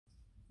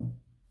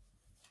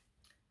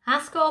Hi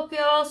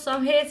Scorpio, so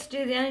I'm here to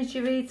do the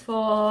energy reads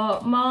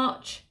for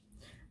March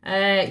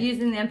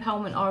using the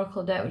Empowerment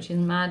Oracle deck, which is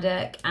my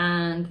deck,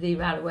 and the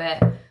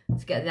Rider-Waite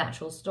to get the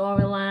actual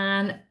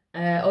storyline.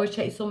 Always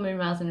check your Sun, Moon,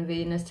 Rising and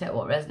Venus, take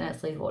what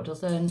resonates, leave what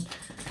doesn't.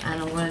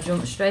 And I'm going to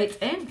jump straight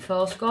in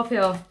for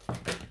Scorpio.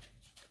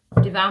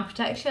 Divine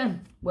protection,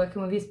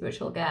 working with your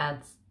spiritual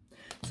guides.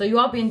 So you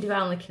are being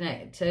divinely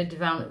connected,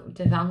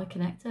 divinely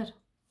connected.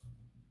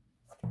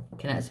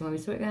 Connecting with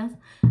your spirit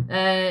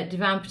guides.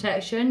 Divine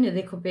protection,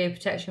 there could be a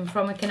protection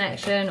from a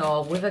connection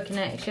or with a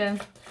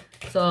connection.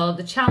 So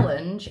the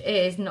challenge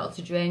is not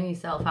to drain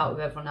yourself out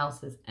with everyone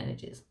else's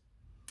energies.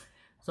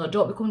 So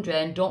don't become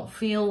drained, don't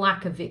feel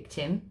like a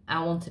victim.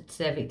 I wanted to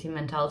say victim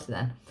mentality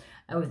then,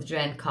 with the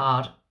drained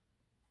card.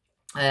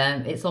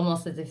 It's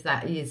almost as if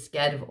that you're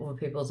scared of other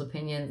people's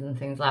opinions and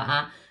things like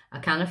that. I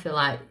kind of feel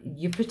like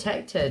you're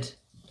protected.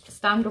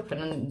 Stand up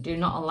and do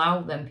not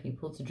allow them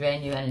people to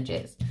drain your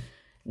energies.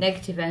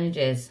 Negative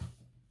energies.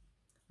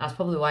 That's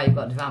probably why you've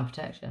got divine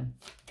protection.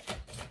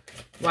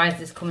 Why is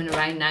this coming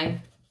around now?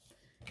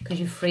 Because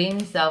you're freeing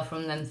yourself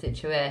from them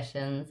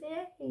situations.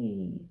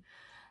 Yay!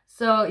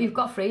 So you've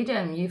got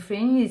freedom. You're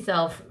freeing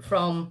yourself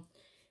from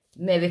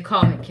maybe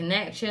karmic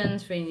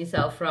connections, freeing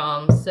yourself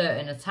from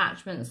certain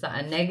attachments that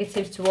are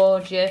negative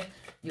towards you.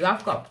 You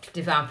have got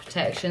divine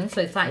protection,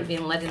 so it's like you're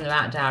being led in the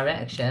right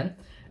direction.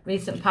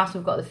 Recent past,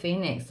 we've got the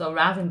Phoenix, so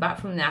rising back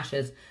from the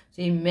ashes.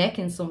 So you're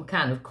making some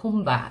kind of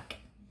comeback.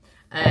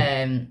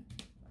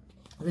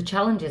 The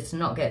challenge is to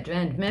not get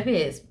drained. Maybe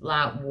it's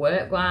like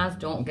work-wise,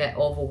 don't get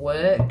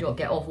overworked, don't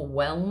get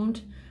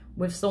overwhelmed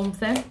with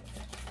something.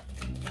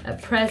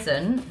 At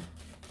present,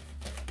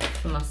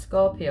 for my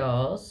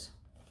Scorpios,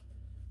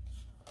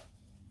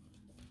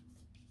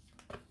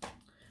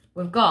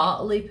 we've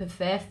got a leap of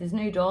faith. There's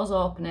new doors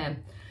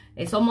opening.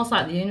 It's almost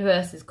like the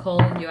universe is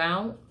calling you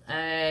out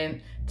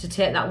to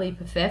take that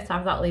leap of faith, to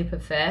have that leap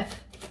of faith.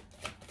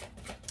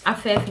 Have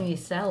faith in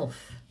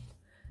yourself.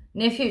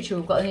 Near future,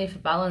 we've got the need for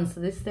balance. So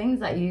there's things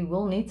that you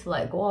will need to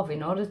let go of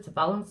in order to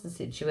balance the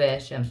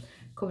situation.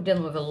 Could be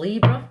dealing with a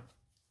Libra.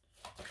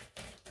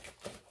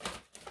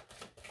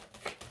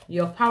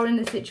 Your power in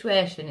the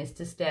situation is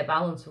to stay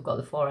balanced. We've got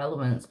the 4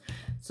 elements.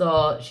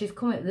 So she's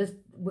coming.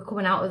 We're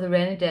coming out of the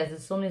rainy days. The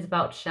sun is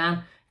about to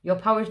shine. Your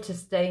power is to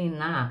stay in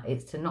that.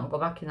 It's to not go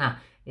back in that.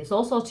 It's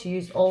also to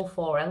use all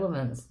 4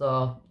 elements.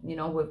 So, you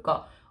know, we've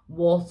got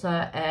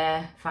water,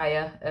 air,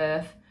 fire,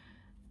 earth.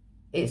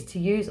 It's to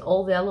use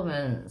all the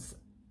elements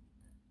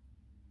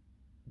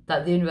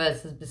that the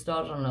universe has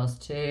bestowed on us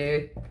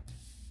to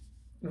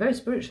be very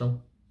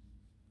spiritual.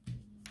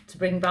 To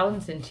bring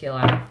balance into your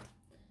life.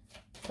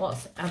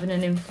 What's having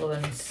an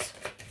influence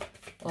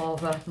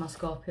over my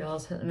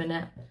Scorpios at the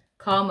minute?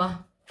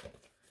 Karma.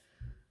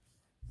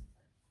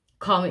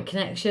 Karmic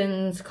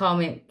connections,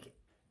 karmic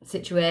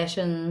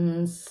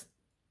situations.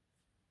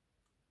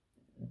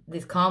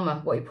 There's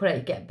karma. What you put out,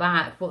 you get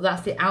back. But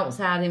that's the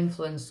outside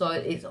influence. So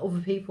it's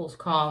other people's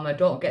karma.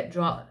 Don't get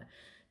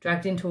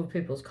dragged into other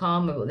people's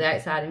karma. But the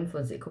outside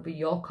influence, it could be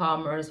your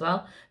karma as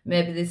well.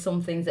 Maybe there's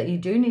some things that you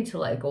do need to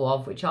let go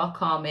of, which are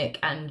karmic,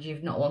 and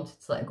you've not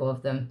wanted to let go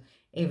of them,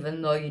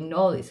 even though you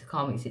know it's a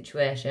karmic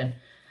situation.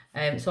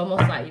 It's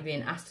almost like you're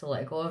being asked to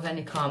let go of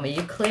any karma.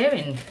 You're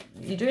clearing,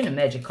 you're doing a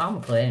major karma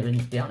clearing,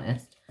 to be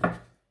honest.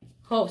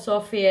 Hopes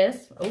or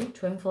fears. Oh,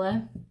 twin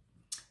flame.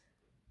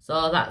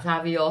 So that's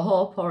either your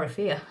hope or a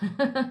fear.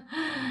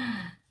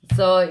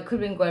 So it could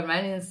have been going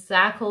around in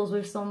circles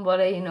with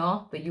somebody, you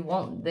know, but you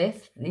want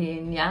this, the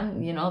yin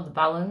yang, you know, the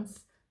balance,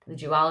 the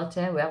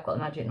duality. We have got the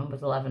magic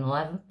numbers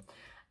 1111.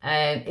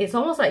 It's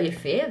almost like you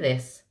fear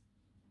this.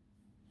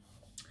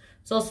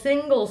 So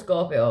single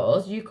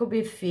Scorpios, you could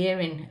be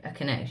fearing a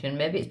connection.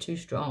 Maybe it's too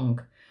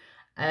strong.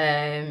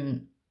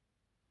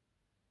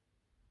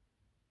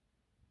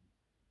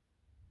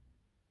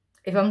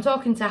 If I'm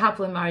talking to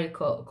happily married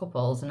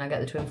couples and I get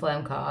the twin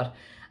flame card,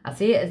 I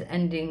see it as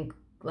ending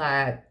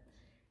like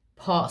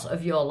parts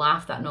of your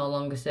life that no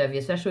longer serve you,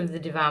 especially with the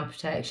divine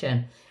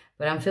protection.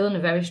 But I'm feeling a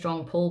very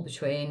strong pull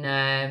between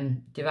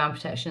divine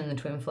protection and the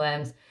twin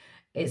flames.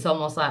 It's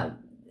almost like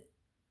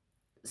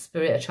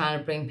spirit are trying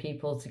to bring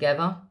people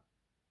together.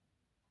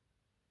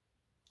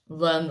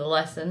 Learn the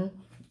lesson.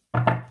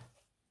 You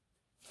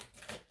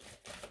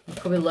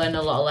could be learning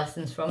a lot of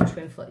lessons from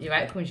twin flame. Your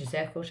outcome is your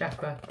sacral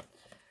chakra.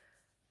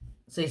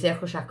 So your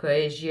sacral chakra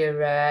is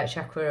your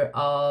chakra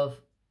of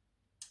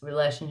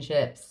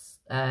relationships,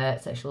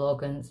 sexual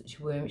organs, it's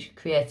your womb, it's your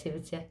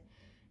creativity,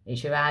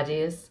 it's your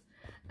ideas.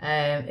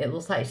 It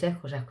looks like your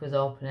sacral chakra is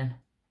opening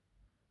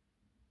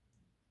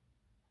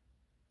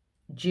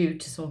due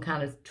to some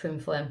kind of twin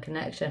flame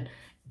connection,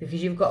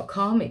 because you've got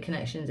karmic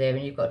connections here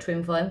and you've got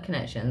twin flame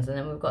connections, and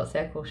then we've got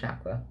sacral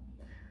chakra.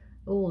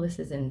 Oh, this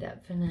is in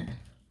depth, isn't it?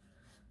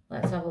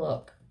 Let's have a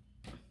look.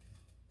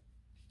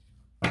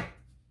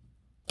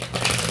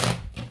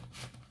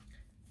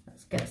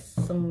 Get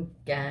some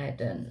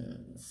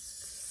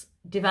guidance.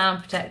 Divine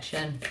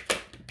protection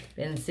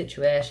in the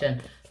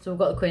situation. So we've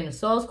got the Queen of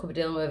Swords, could be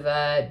dealing with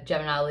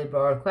Gemini, Libra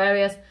or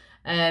Aquarius.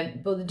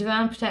 But the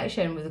divine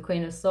protection with the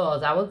Queen of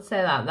Swords, I would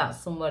say that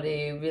that's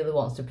somebody who really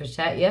wants to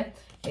protect you.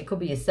 It could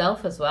be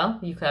yourself as well.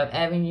 You could have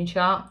air in your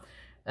chart.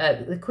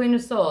 The Queen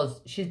of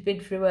Swords, she's been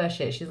through her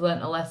shit. She's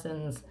learnt her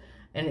lessons.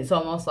 And it's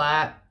almost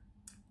like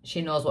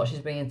she knows what she's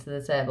bringing to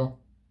the table.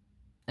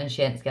 And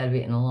she ain't scared of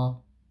eating alone.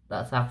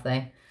 That's half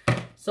thing.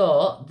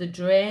 So, the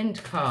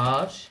Drained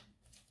card,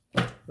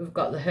 we've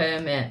got the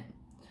Hermit.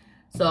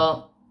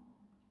 So,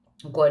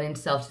 going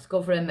into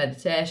self-discovery,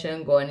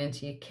 meditation, going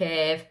into your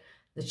cave.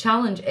 The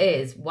challenge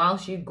is,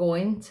 whilst you go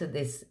into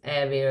this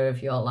area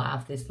of your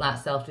life, this like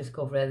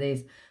self-discovery,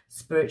 these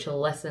spiritual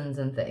lessons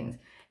and things,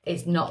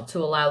 it's not to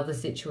allow the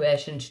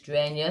situation to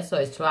drain you. So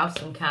it's to have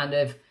some kind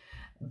of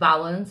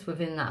balance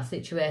within that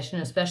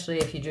situation, especially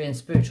if you're doing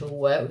spiritual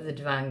work with the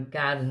Divine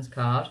Guidance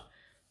card,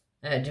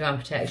 Divine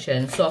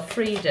Protection. So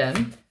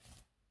freedom.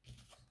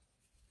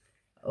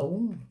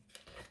 Oh,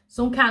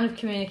 some kind of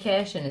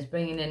communication is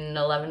bringing in an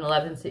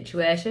 11-11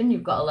 situation.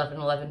 You've got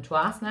 11-11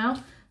 twice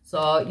now.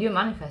 So you're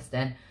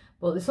manifesting.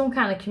 But there's some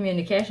kind of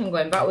communication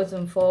going backwards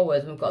and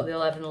forwards. We've got the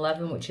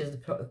 11-11, which is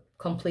the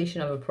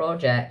completion of a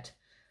project.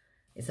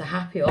 It's a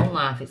happy home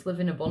life. It's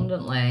living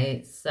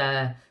abundantly. It's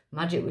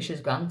magic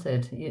wishes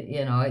granted.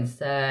 You know,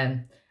 it's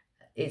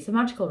a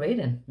magical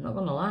reading. I'm not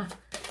going to lie.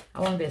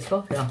 I want to be a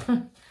Scorpio.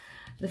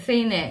 The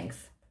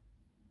Phoenix.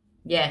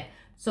 Yeah.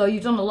 So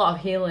you've done a lot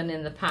of healing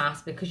in the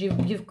past because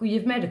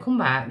you've made a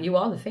comeback. You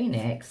are the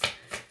Phoenix.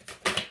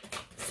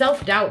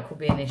 Self-doubt could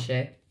be an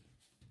issue.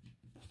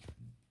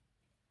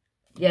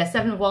 Yeah,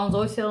 Seven of Wands,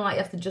 always feeling like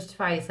you have to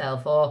justify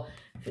yourself, or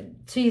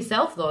to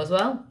yourself though as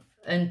well,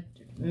 and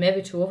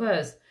maybe to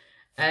others.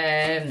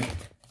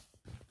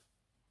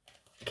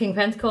 King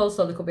Pentacles,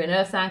 so there could be an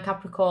Earth sign,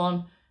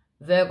 Capricorn,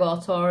 Virgo,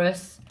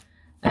 Taurus,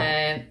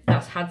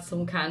 that's had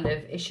some kind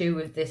of issue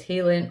with this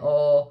healing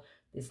or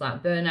this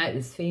like burnout,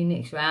 this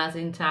Phoenix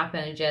rising type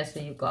energy. So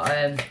you've got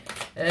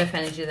Earth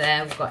energy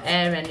there, we've got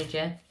air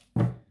energy.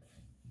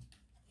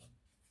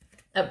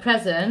 At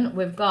present,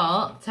 we've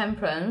got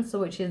Temperance,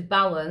 which is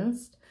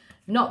balanced,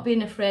 not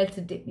being afraid to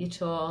dip your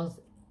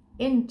toes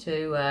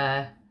into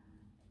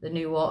the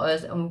new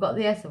waters. And we've got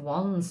the Ace of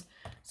Wands.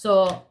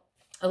 So,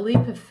 a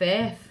leap of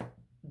faith,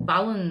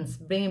 balance,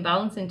 bringing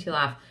balance into your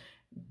life.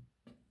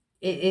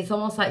 It's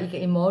almost like you're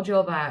getting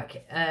mojo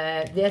back.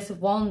 The Ace of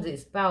Wands,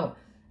 it's about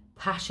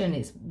passion.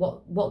 It's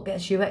what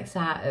gets you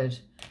excited.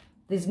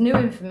 There's new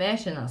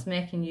information that's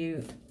making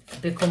you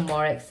become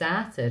more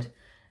excited.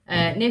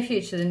 Near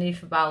future, the need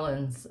for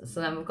balance. So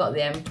then we've got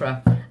the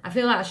Emperor. I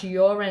feel that's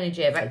your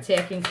energy about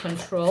taking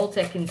control,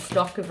 taking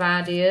stock of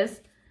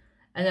ideas.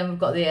 And then we've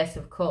got the Ace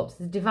of Cups.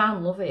 There's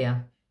divine love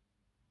here.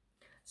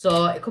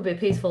 So it could be a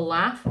peaceful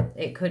laugh.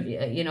 It could,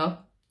 you know.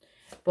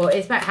 But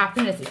it's about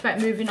happiness. It's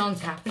about moving on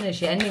to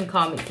happiness. You're ending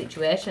karmic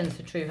situations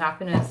for true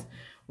happiness.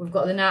 We've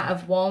got the Knight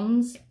of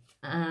Wands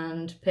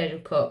and Page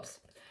of Cups.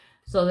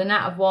 So the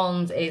Knight of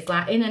Wands is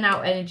like in and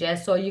out energy.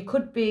 So you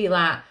could be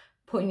like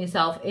putting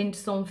yourself into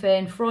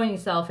something, throwing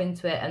yourself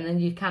into it, and then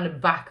you kind of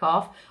back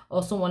off,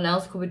 or someone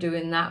else could be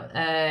doing that.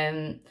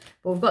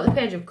 But we've got the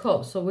Page of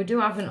Cups, so we do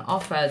have an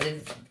offer.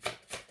 There's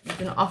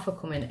an offer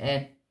coming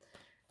in.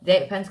 The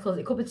Eight of Pentacles,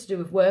 it could be to do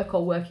with work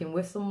or working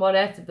with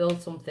somebody to build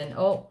something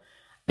up.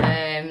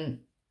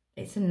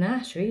 It's a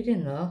nice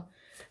reading though.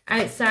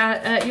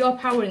 Outside your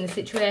power in the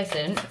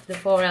situation, the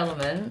 4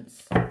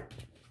 elements.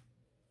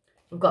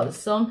 We've got the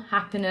Sun,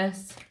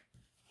 happiness,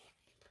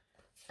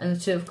 and the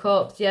Two of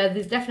Cups. Yeah,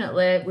 there's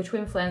definitely, with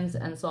twin flames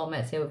and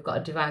soulmates here, we've got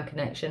a divine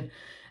connection.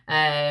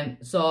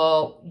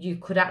 So you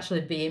could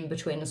actually be in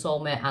between a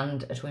soulmate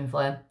and a twin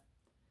flame.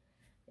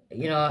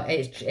 You know,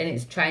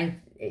 it's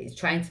trying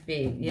to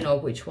be, you know,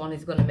 which one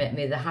is going to make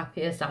me the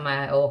happiest? Am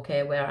I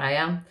okay where I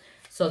am?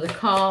 So the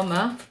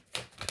Karma,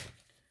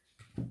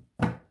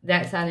 the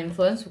outside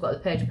influence, we've got the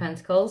Page of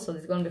Pentacles. So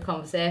there's going to be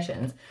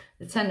conversations.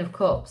 The 10 of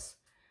Cups.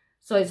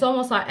 So it's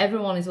almost like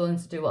everyone is willing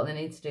to do what they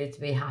need to do to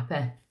be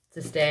happy,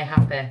 to stay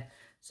happy.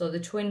 So the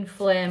Twin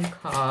Flame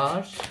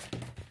card,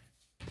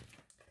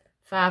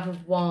 5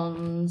 of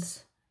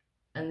Wands,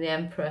 and the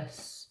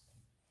Empress.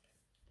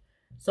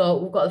 So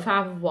we've got the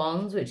 5 of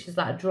Wands, which is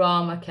like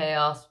drama,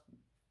 chaos.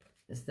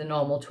 It's the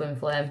normal twin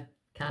flame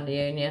kind of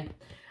union.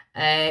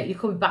 You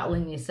could be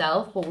battling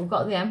yourself, but we've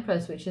got the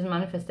Empress, which is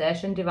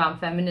manifestation, divine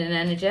feminine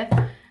energy.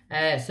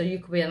 So you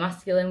could be a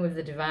masculine with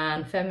the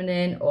divine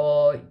feminine,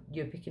 or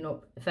you're picking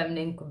up,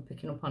 feminine could be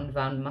picking up on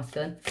divine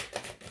masculine.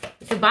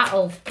 It's a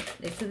battle.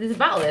 There's a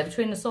battle there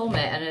between a soulmate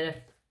and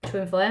a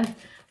twin flame.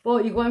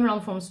 But you're going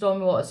around from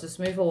stormy waters to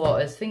smoother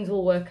waters. Things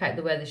will work out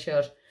the way they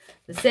should.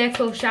 The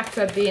sacral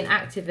chakra being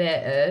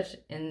activated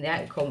in the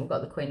outcome, we've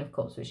got the Queen of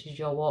Cups, which is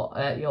your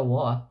water,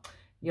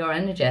 your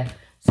energy.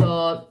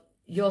 So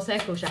your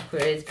sacral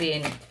chakra is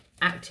being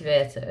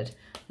activated.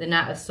 The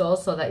Knight of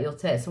Swords, so that you'll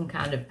take some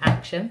kind of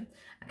action.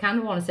 I kind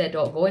of want to say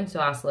don't go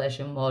into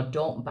isolation mode,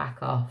 don't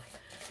back off.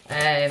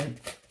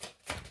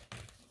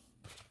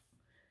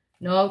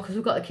 No, because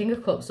we've got the King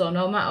of Cups, so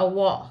no matter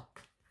what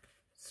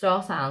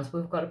star signs,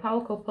 we've got a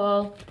power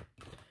couple.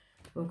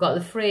 We've got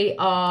the 3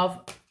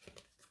 of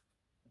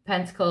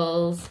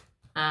Pentacles,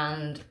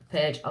 and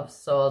Page of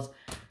Swords.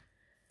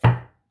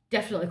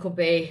 Definitely could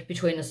be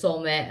between a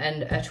soulmate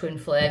and a twin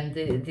flame.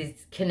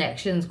 There's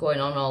connections going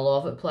on all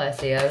over the place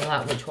here.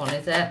 Like, which one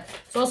is it?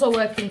 It's also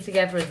working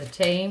together as a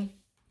team.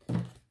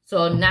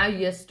 So now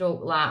you're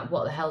stuck like,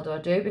 what the hell do I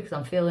do? Because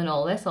I'm feeling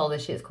all this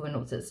shit's coming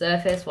up to the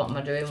surface. What am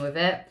I doing with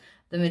it?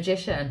 The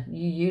Magician,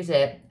 you use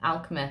it.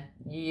 Alchemy,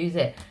 you use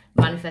it.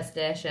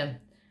 Manifestation,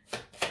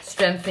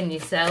 strengthen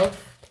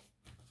yourself.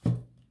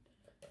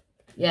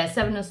 Yeah,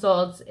 Seven of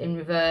Swords in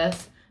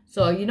reverse.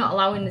 So you're not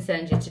allowing this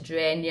energy to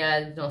drain you.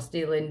 There's no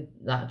stealing,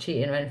 like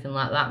cheating or anything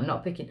like that. I'm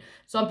not picking.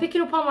 So I'm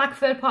picking up on like a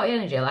third party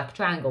energy, like a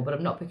triangle, but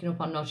I'm not picking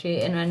up on no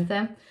cheating or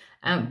anything.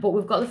 But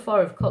we've got the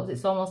Four of Cups.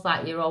 It's almost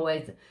like you'll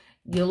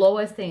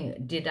always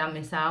think, did I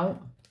miss out?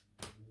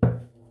 Am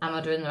I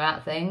doing the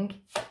right thing?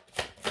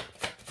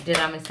 Did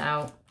I miss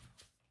out?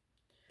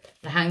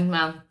 The Hanged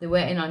Man, they're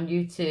waiting on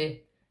you to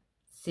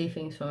see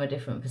things from a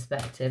different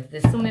perspective.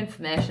 There's some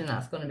information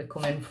that's going to be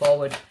coming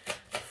forward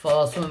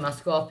for some of my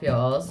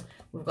Scorpios.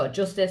 We've got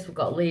Justice, we've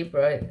got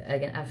Libra,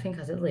 again, I think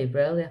I said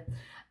Libra earlier.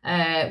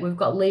 We've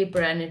got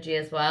Libra energy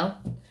as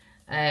well.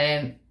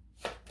 I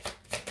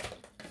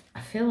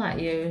feel like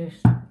you've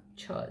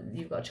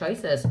got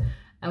choices.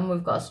 And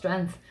we've got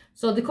Strength.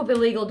 So there could be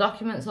legal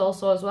documents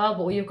also as well,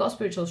 but you've got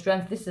spiritual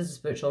strength. This is a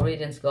spiritual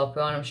reading,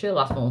 Scorpio, and I'm sure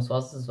last month's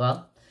was as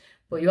well.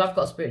 But you have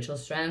got spiritual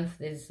strength.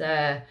 There's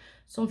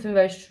something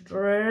very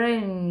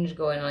strange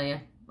going on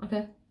here.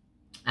 Okay.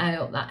 I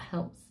hope that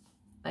helps.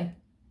 Bye.